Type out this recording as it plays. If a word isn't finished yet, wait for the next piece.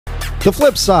The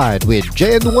Flip Side with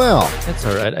Jay and Noel. That's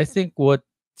all right. I think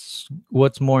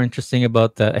what's more interesting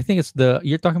about that, I think it's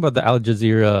you're talking about the Al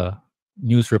Jazeera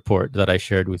news report that I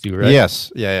shared with you, right?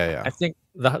 Yes. Yeah. I think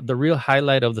the real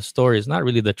highlight of the story is not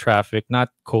really the traffic, not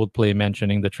Coldplay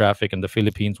mentioning the traffic and the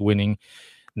Philippines winning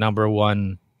number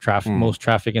one traffic, Mm. most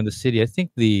traffic in the city. I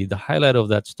think the highlight of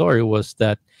that story was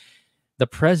that the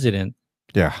president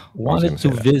Yeah. I was going wanted to to say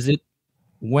that. visit,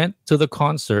 went to the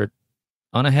concert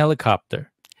on a helicopter.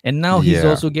 And now he's Yeah.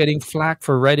 also getting flack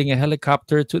for riding a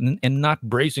helicopter and not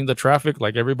bracing the traffic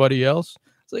like everybody else.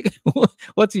 It's like,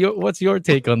 what's your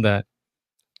take on that?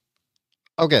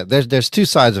 Okay. There's two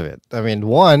sides of it. I mean,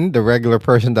 one, the regular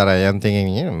person that I am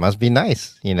thinking, it must be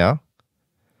nice,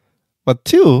 But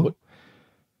two, What-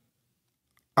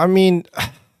 I mean,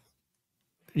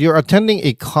 you're attending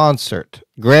a concert.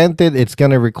 Granted, it's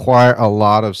going to require a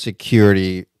lot of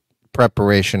security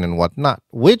preparation and whatnot,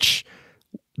 which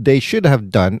they should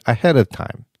have done ahead of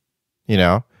time.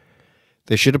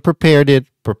 They should have prepared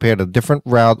a different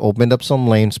route, opened up some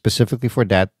lanes specifically for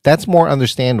that. That's more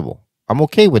understandable. I'm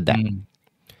okay with that. Mm,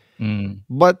 mm,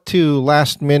 But to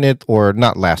last minute or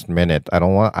not last minute, I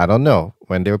don't know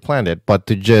when they were planned it, but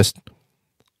to just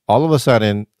all of a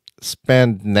sudden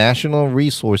spend national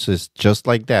resources just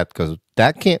like that, because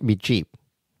that can't be cheap.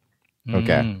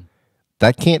 Okay. mm.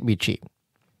 That can't be cheap.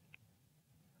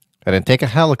 And then take a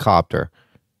helicopter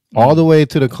all the way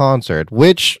to the concert,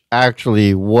 which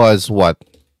actually was what,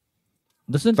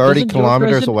 Doesn't 30 doesn't your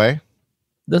kilometers president away?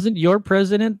 doesn't your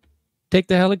president take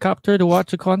the helicopter to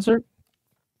watch a concert?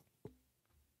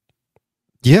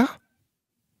 Yeah.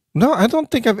 No, I don't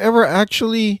think I've ever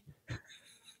actually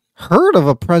heard of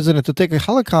a president to take a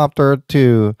helicopter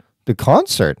to the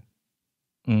concert.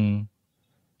 Mm,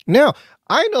 Now,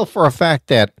 I know for a fact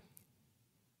that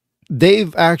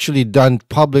they've actually done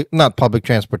not public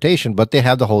transportation, but they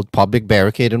have the whole public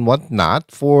barricade and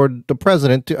whatnot for the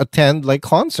president to attend like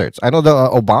concerts. I know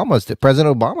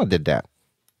President Obama did that,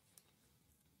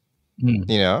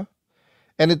 mm,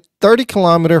 and it's 30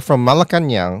 kilometer from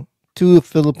Malacanang to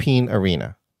Philippine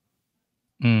Arena.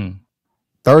 mm,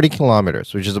 30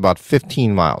 kilometers, which is about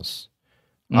 15 miles.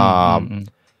 mm, mm, mm.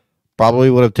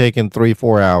 Probably would have taken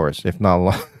 3-4 hours, if not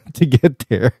long, to get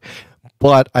there.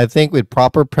 But I think with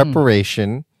proper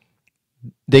preparation,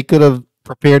 they could have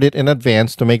prepared it in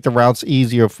advance to make the routes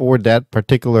easier for that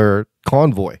particular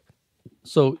convoy.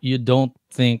 So you don't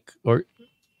think, or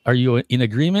are you in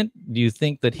agreement? Do you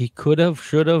think that he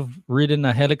should have ridden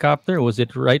a helicopter? Was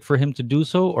it right for him to do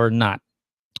so or not?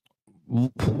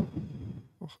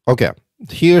 Okay,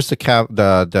 here's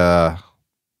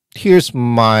here's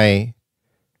my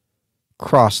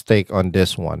cross take on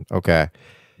this one. Okay,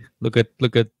 Look at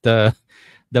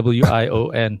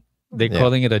WION. They're Yeah.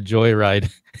 calling it a joyride.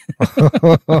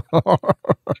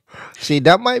 see,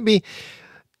 that might be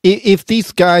if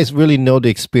these guys really know the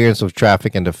experience of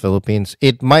traffic in the Philippines,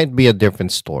 it might be a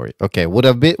different story. Okay, would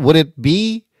it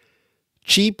be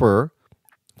cheaper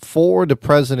for the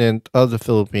president of the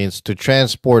Philippines to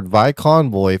transport by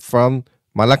convoy from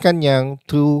Malacanang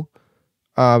to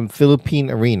Philippine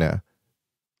Arena,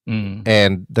 Mm,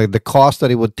 and the cost that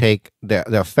it would take, the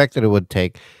effect that it would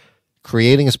take,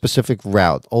 creating a specific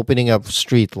route, opening up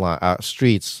streets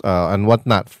and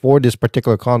whatnot for this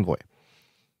particular convoy?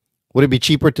 Would it be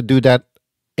cheaper to do that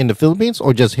in the Philippines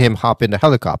or just him hop in the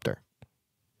helicopter?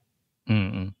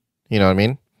 mm, mm. You know what I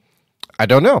mean? I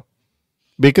don't know,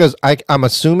 because I'm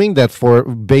assuming that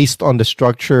based on the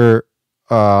structure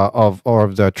of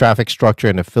the traffic structure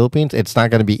in the Philippines, it's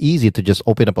not going to be easy to just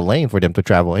open up a lane for them to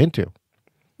travel into.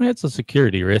 It's a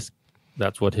security risk.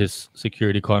 That's what his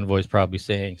security convoy is probably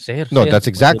saying. Sir, No, sir, that's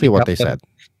exactly what they said.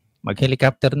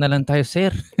 Mag-helicopter na lang tayo, sir.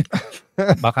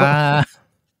 Baka,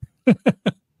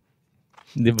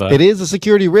 di ba? It is a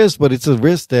security risk, but it's a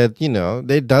risk that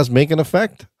it does make an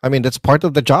effect. I mean, that's part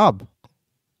of the job.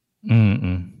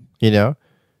 Mm-mm.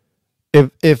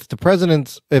 If the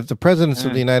presidents of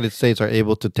the United States are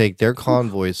able to take their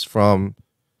convoys from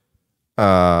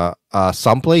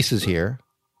some places here,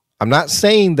 I'm not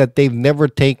saying that they've never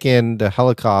taken the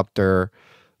helicopter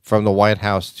from the White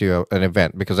House to an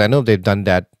event, because I know they've done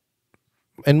that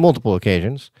in multiple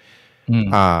occasions.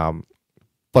 Mm.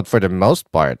 But for the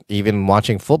most part, even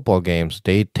watching football games,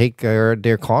 they take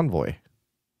their convoy,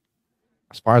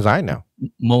 as far as I know.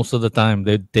 Most of the time,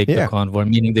 they'd take the Yeah. convoy,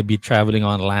 meaning they'd be traveling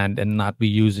on land and not be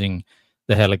using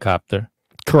the helicopter.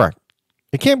 Correct.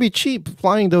 It can't be cheap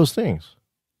flying those things.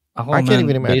 Ako, I can't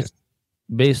even imagine.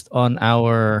 Based on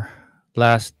our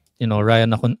last,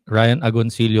 Ryan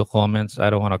Agoncillo comments, I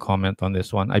don't want to comment on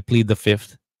this one. I plead the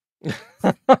fifth.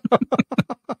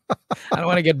 I don't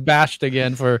want to get bashed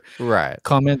again for Right.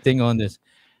 commenting on this.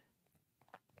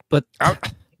 But I,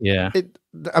 yeah, it,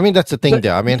 I mean, that's the thing, but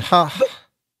though. I mean, how? but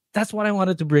that's what I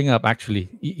wanted to bring up. Actually,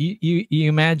 you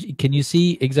imagine? Can you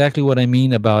see exactly what I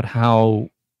mean about how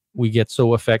we get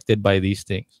so affected by these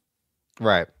things?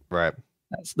 Right, right.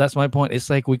 That's my point. It's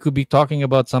like we could be talking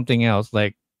about something else,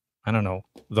 like I don't know,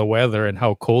 the weather and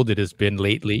how cold it has been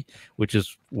lately, which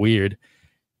is weird.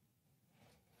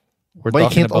 We're But it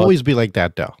talking can't about always be like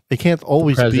that, though. It can't the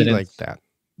always be like president's that.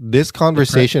 This the pre.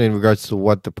 conversation in regards to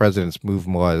what the president's move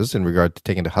was in regard to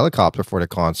taking the helicopter for the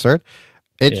concert,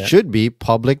 it Yeah, should be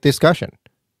public discussion.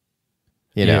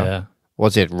 You know, yeah.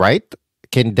 was it right?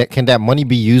 Can that money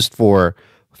be used for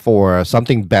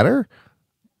something better?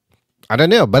 I don't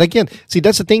know. But again, see,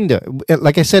 that's the thing, though.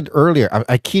 Like I said earlier,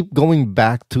 I keep going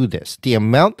back to this: the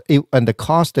amount and the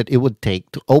cost that it would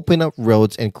take to open up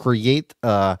roads and create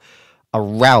a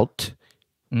route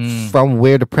Mm, from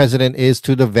where the president is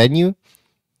to the venue.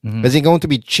 mhm. Is it going to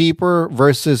be cheaper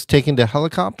versus taking the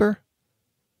helicopter?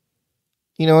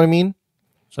 You know what I mean?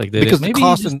 It's like did it, Because the maybe he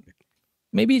cost just and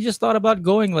maybe he just thought about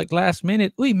going like last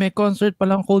minute. Uy, may concert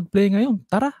palang Coldplay ngayon.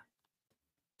 Tara.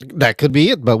 that could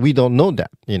be it, but we don't know that.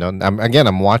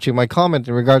 I'm watching my comment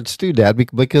in regards to that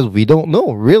because we don't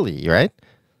know really, right?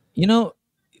 You know,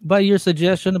 by your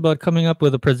suggestion about coming up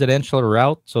with a presidential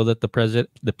route so that the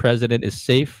president is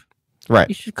safe, Right.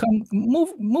 you should come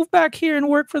move back here and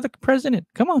work for the president.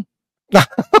 Come on.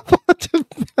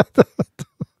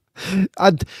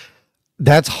 I,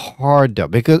 that's hard though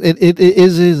because it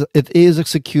is a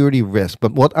security risk.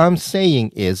 But what I'm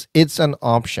saying is it's an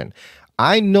option.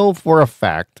 I know for a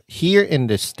fact here in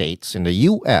the States, in the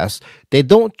US, they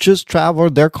don't just travel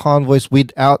their convoys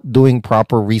without doing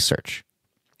proper research.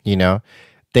 You know,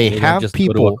 they They don't have just go to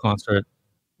a people, concert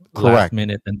last correct.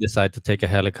 minute and decide to take a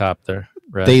helicopter,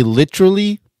 right? They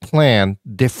literally plan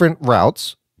different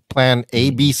routes, plan A,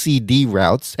 Mhm. B, C, D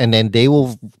routes, and then they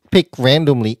will pick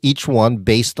randomly each one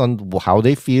based on how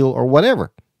they feel or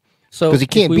whatever. Because So it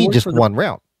can't be just one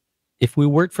route. if we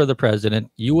worked for the president,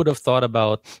 you would have thought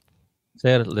about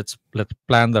said let's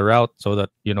plan the route so that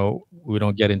we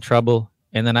don't get in trouble.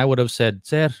 And then I would have said,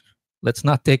 sir, let's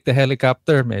not take the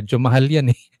helicopter. Medyo mahal yan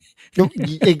eh. No,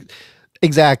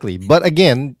 exactly. But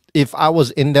again, if I was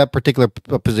in that particular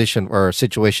position or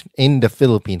situation in the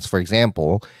Philippines, for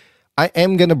example, I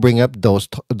am going to bring up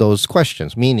those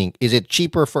questions. Meaning, is it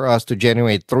cheaper for us to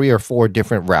generate 3 or 4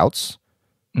 different routes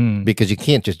Mm. because you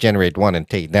can't just generate one and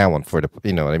take that one for the,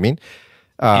 you know what I mean?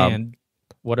 Um, And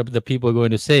what are the people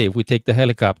going to say if we take the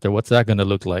helicopter? What's that going to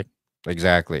look like?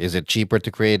 exactly. Is it cheaper to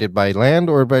create it by land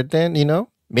or by then?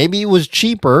 Maybe it was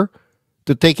cheaper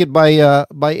to take it by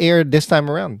air this time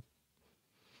around.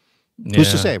 Who's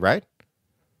to Yeah. say, right?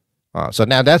 So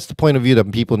now that's the point of view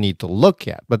that people need to look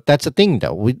at. But that's the thing,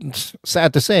 though. It's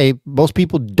sad to say, most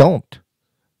people don't.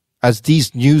 As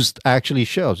these news actually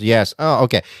shows. Yes. Oh,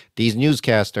 okay. These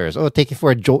newscasters. Oh, taking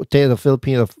for the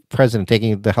Filipino president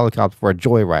taking the helicopter for a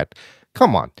joyride.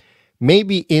 Come on.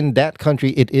 Maybe in that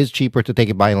country it is cheaper to take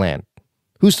it by land.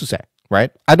 Who's to say,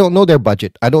 right? I don't know their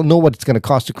budget. I don't know what it's going to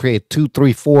cost to create 2,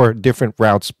 3, 4 different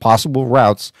routes, possible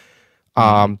routes,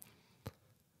 Mhm.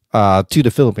 um, to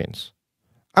the Philippines.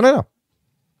 I don't know.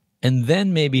 And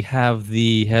then maybe have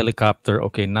the helicopter.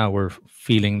 Okay, now we're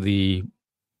feeling the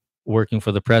working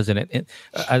for the president and,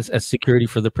 as security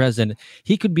for the president.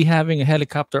 He could be having a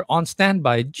helicopter on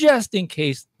standby just in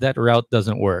case that route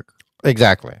doesn't work.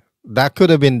 Exactly. That could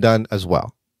have been done as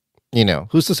well.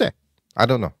 Who's to say? I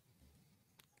don't know.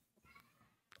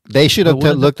 They should But have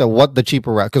wouldn't that looked at what the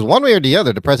cheaper route, because one way or the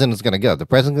other, the president's going to go. The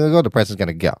president's going to go. The president's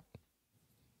going to go.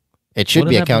 It should wouldn't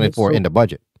be that be accounted for in the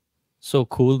budget. so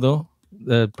cool though?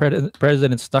 The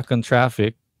president stuck on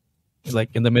traffic, like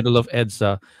in the middle of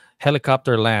EDSA,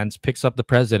 helicopter lands, picks up the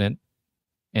president,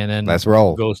 and then Let's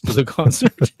roll. goes to the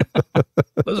concert.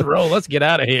 Let's roll. Let's get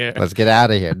out of here. Let's get out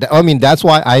of here. I mean, that's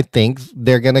why I think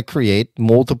they're going to create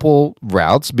multiple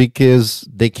routes because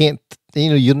they can't,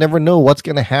 you never know what's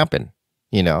going to happen.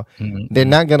 They're Mhm.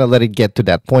 not going to let it get to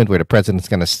that point where the president's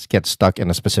going to get stuck in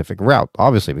a specific route,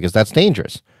 obviously, because that's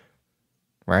dangerous,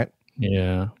 right?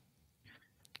 Yeah.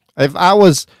 If I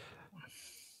was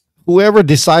whoever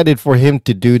decided for him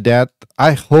to do that,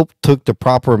 I hope took the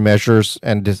proper measures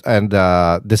and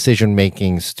decision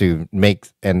makings to make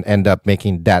and end up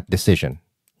making that decision.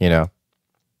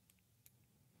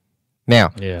 Now,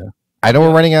 Yeah. I know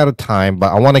we're running out of time,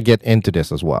 but I want to get into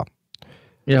this as well.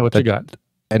 Yeah. What you got?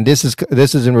 And this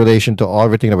is in relation to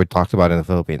everything that we talked about in the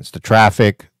Philippines: the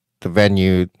traffic, the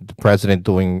venue, the president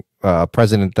doing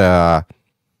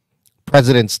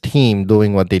president's team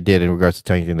doing what they did in regards to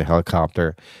taking the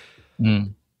helicopter.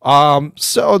 Mm.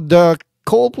 So the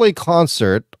Coldplay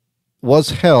concert was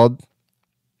held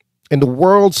in the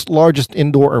world's largest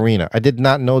indoor arena. I did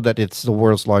not know that it's the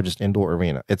world's largest indoor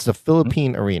arena. It's the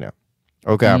Philippine Arena.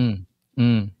 Okay. Mm,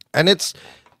 mm, And it's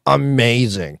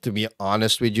amazing, to be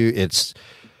honest with you. It's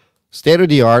state of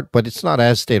the art, but it's not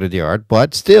as state of the art,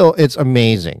 but still it's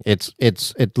amazing. It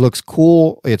looks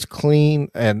cool, it's clean,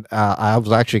 and I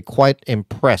was actually quite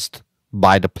impressed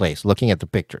by the place looking at the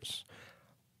pictures.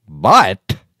 But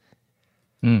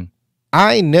mm.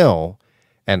 I know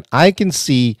and I can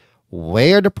see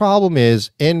where the problem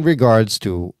is in regards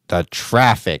to the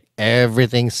traffic.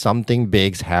 Everything, something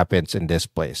big happens in this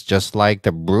place, just like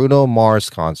the Bruno Mars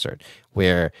concert,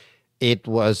 where it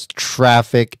was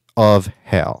traffic of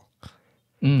hell.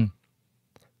 Mm.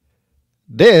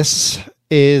 This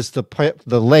is the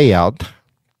layout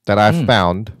that I Mm.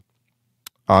 found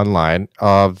online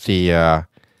of the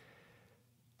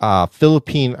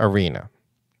Philippine Arena.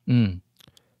 Mm.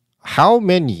 How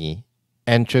many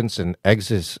entrance and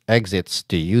exits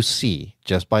do you see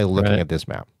just by looking Right. at this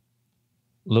map?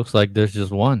 Looks like there's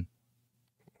just one.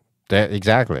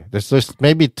 Exactly. There's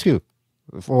maybe two.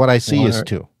 For what I see One is or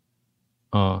two.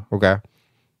 uh Okay.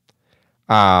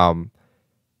 Um,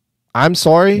 I'm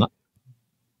sorry, not,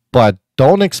 but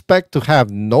don't expect to have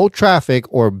no traffic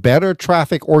or better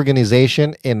traffic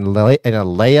organization in a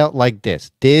layout like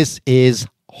this. This is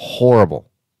horrible.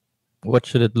 what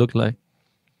should it look like?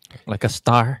 Like a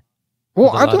star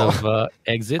Well, with a lot of I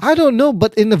exits? don't know,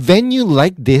 but in a venue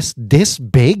like this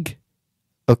big,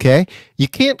 okay, you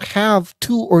can't have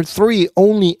two or three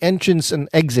only entrance and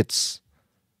exits.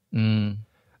 Mm.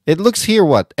 It looks here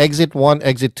what? Exit 1,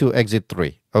 exit 2, exit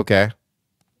 3. Okay.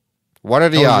 What are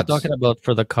the Oh, you're odds? talking about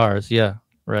for the cars. Yeah.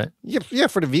 Right. Yeah,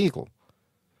 for the vehicle.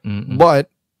 Mm-mm. But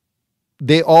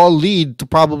they all lead to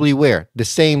probably where? The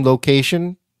same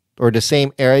location or the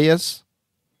same areas?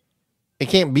 It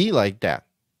can't be like that.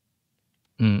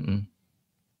 Mm-mm.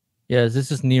 Yeah,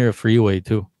 this is near a freeway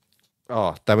too.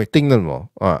 Oh, tingnan mo.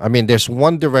 I mean, there's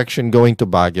one direction going to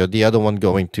Baguio, the other one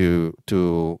going to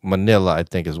Manila, I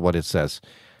think is what it says.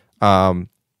 Um,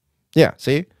 yeah,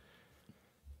 see?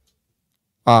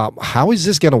 How is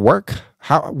this gonna work?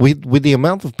 How with the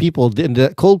amount of people in the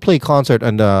Coldplay concert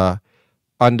on the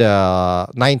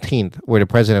 19th where the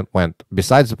president went,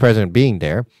 besides the president being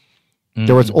there,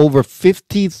 there was Mm-mm. over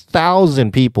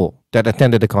 50,000 people that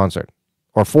attended the concert,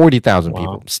 or 40,000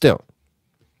 people. Wow. Still,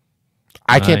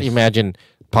 I can't Nice. imagine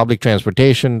public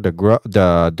transportation, the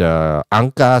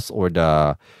angkas or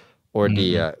the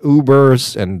Mm-mm.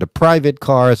 Ubers and the private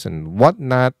cars and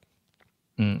whatnot.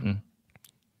 Mm-mm.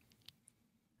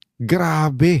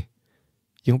 Grabe.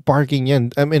 Yung parking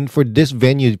yan. I mean, for this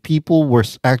venue, people were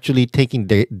actually taking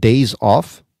days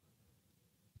off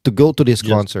to go to this Just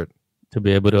concert. to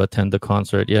be able to attend the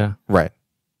concert. Yeah. Right.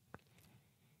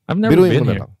 I've never Biruin mo been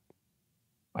na here. lang.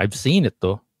 I've seen it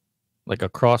though. Like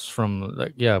across from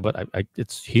like yeah, but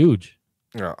it's huge.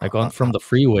 Yeah, Like on from the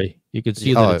freeway. You could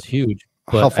see that oh, it's huge.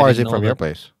 how But I far is didn't it know from your that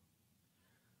place?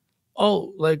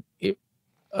 oh like it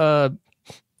uh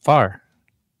far.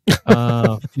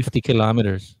 50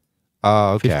 kilometers.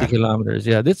 Oh, 50 okay. kilometers.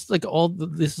 Yeah, this like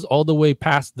this is all the way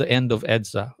past the end of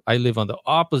EDSA. I live on the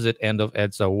opposite end of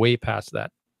EDSA, way past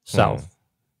that, Hmm. south.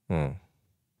 Hmm.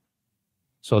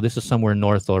 So this is somewhere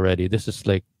north already. This is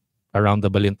like around the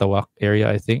Balintawak area,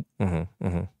 I think. Hmm.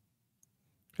 Hmm.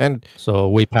 And So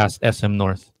way past SM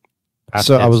North, past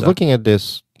so I was EDSA. looking at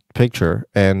this picture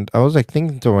and I was like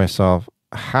thinking to myself,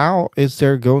 how is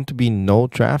there going to be no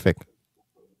traffic?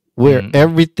 Where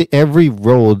Mm, every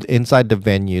road inside the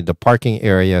venue, the parking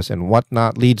areas and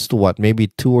whatnot leads to what? Maybe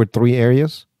two or three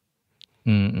areas?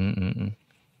 mm, mm, mm, mm.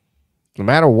 No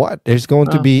matter what, there's going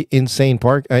to Ah, be insane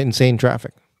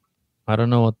traffic. I don't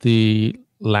know what the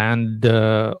land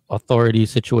authority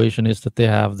situation is that they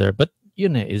have there, but you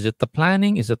know, is it the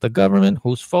planning? Is it the government?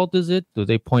 Whose fault is it? Do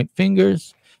they point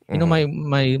fingers? You know,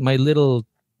 Hmm. my little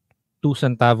two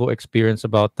centavo experience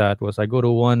about that was I go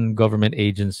to one government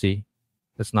agency.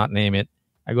 Let's not name it.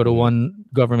 I go to Hmm. one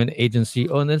government agency,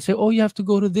 oh, and then say, "Oh, you have to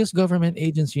go to this government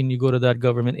agency," and you go to that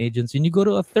government agency, and you go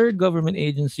to a third government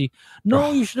agency.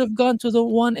 No, you should have gone to the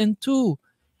one and two.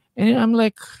 And I'm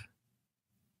like,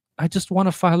 I just want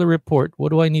to file a report. What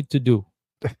do I need to do?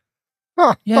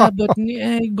 Yeah,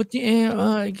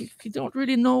 you don't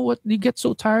really know what you get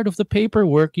so tired of the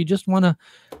paperwork. You just want to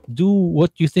do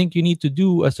what you think you need to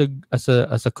do as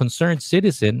a concerned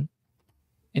citizen,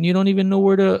 and you don't even know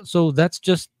where to. So that's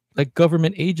just like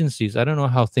government agencies. I don't know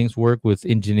how things work with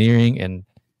engineering and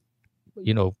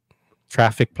you know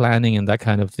traffic planning and that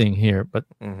kind of thing here, but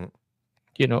Hmm.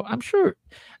 you know, I'm sure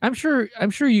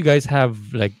you guys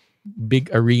have like big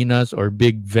arenas or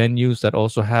big venues that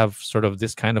also have sort of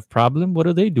this kind of problem. What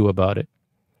do they do about it?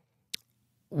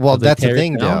 Well, So they that's the tear it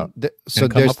thing, Joe. down So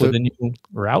and come there's up with a new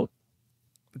route.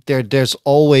 there's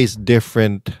always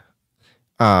different.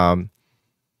 Um,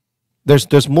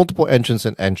 there's multiple entrance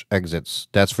and exits.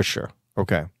 That's for sure.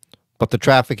 Okay, but the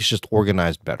traffic is just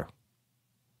organized better.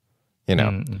 You know,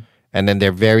 Mm. and then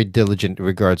they're very diligent in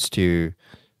regards to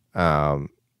um,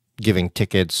 giving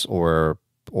tickets or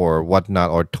whatnot,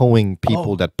 or towing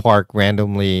people Oh, that park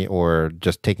randomly, or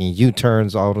just taking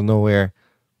U-turns out of nowhere.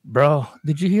 bro,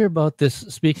 did you hear about this?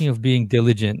 Speaking of being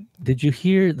diligent, did you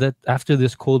hear that after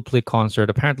this Coldplay concert,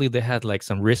 apparently they had like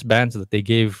some wristbands that they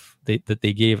gave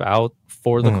out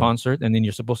for the Mhm. concert, and then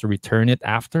you're supposed to return it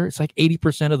after. It's like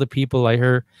 80% of the people I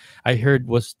heard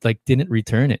was like didn't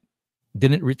return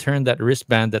that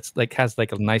wristband that's like has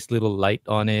like a nice little light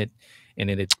on it, and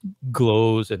then it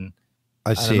glows, and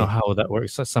I I don't know see. how that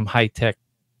works. That's some high tech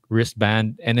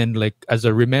wristband, and then like as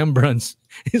a remembrance,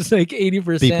 it's like People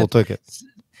 80%. took it.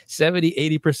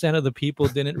 70-80% of the people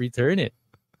didn't return it,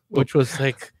 which was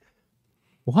like,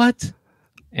 what?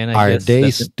 And I Are guess they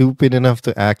that's it. stupid enough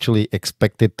to actually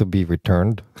expect it to be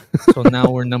returned? So now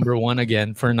we're number one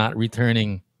again for not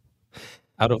returning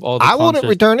out of all the I wouldn't concerts.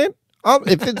 return it.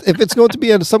 If it's going to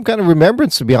be some kind of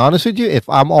remembrance, to be honest with you, if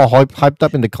I'm all hyped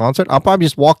up in the concert, I'll probably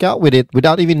just walk out with it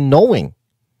without even knowing.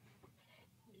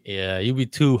 Yeah, you'd be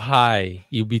too high.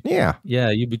 Yeah,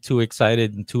 You'd be too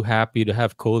excited and too happy to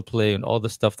have Coldplay and all the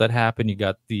stuff that happened. You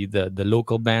got the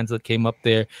local bands that came up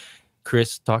there.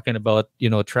 Chris talking about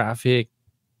traffic,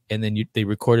 and then they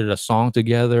recorded a song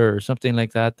together or something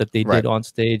like that they right. did on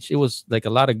stage. It was like a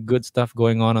lot of good stuff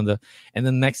going on and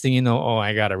then next thing you know, oh,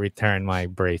 I gotta return my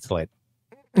bracelet.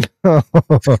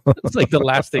 It's like the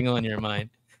last thing on your mind.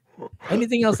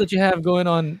 Anything else that you have going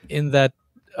on in that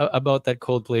about that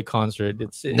Coldplay concert?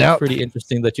 It's Now, pretty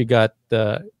interesting that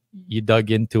you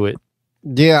dug into it.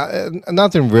 yeah,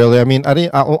 nothing really. I mean,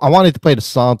 I wanted to play the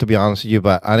song, to be honest with you,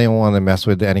 but I didn't want to mess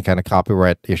with any kind of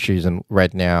copyright issues and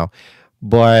right now.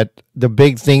 But the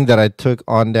big thing that I took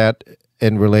on that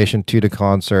in relation to the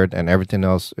concert and everything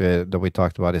else that we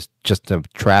talked about is just the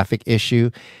traffic issue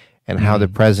and how the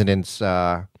Mm. president's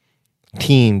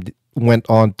team went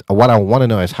on. What I want to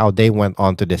know is how they went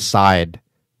on to decide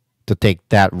to take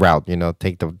that route.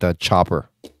 Take the chopper.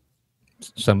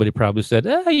 Somebody probably said,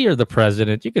 you're the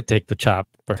president, you could take the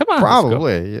chopper, come on, let's go.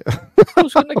 Probably.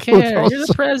 Who's gonna care? You're the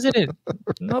Yeah. president.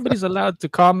 Nobody's allowed to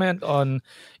comment on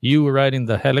you riding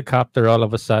the helicopter all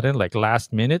of a sudden, like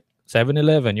last minute.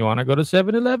 7-Eleven. You want to go to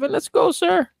 7-Eleven? Let's go,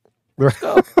 sir. Let's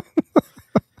go.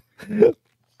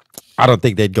 I don't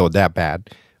think they'd go that bad,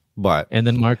 but And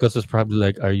then Marcos is probably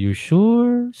like, are you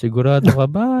sure? Sigurado ka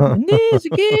ba? Hindi,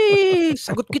 sige.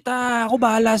 Sagot kita. Ako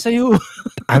bahala sa'yo.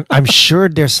 I'm sure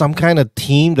there's some kind of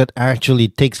team that actually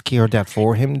takes care of that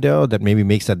for him, though, that maybe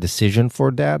makes that decision for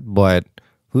that. But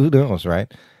who knows,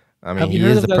 right? I mean, Have you he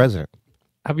heard is of the that? president.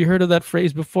 Have you heard of that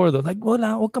phrase before though? Like,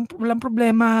 walang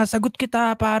problema. Sagot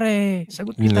kita, pare.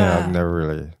 Sagot No, I've kita. never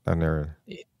really. I never.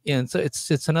 Yeah, and so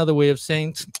it's another way of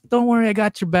saying, "Don't worry, I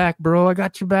got your back, bro. I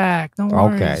got your back. Don't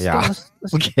worry. Okay, Let's go. yeah.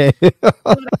 Let's Okay. I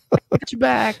got your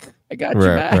back. I got your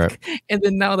Right, right. back." And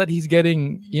then now that he's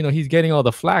getting all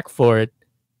the flack for it,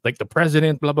 like the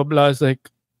president, blah blah blah, is like,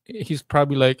 he's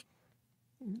probably like,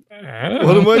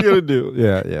 What am I gonna do?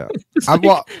 Yeah, yeah. It's I like,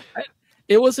 well,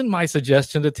 it wasn't my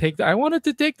suggestion to take I wanted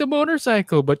to take the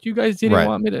motorcycle, but you guys didn't right.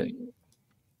 want me to.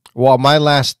 Well, my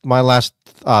last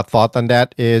thought on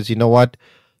that is, you know what?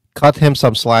 Cut him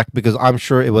some slack because I'm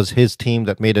sure it was his team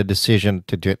that made a decision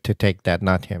to take that,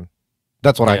 not him.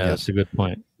 That's what I Yeah, that's guess. a good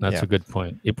point. That's Yeah, a good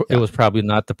point. It yeah. was probably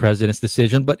not the president's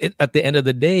decision, but at the end of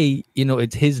the day,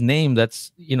 it's his name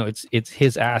that's, it's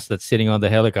his ass that's sitting on the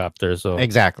helicopter. So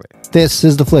Exactly. This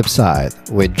is the flip side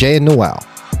with Jay and Noel.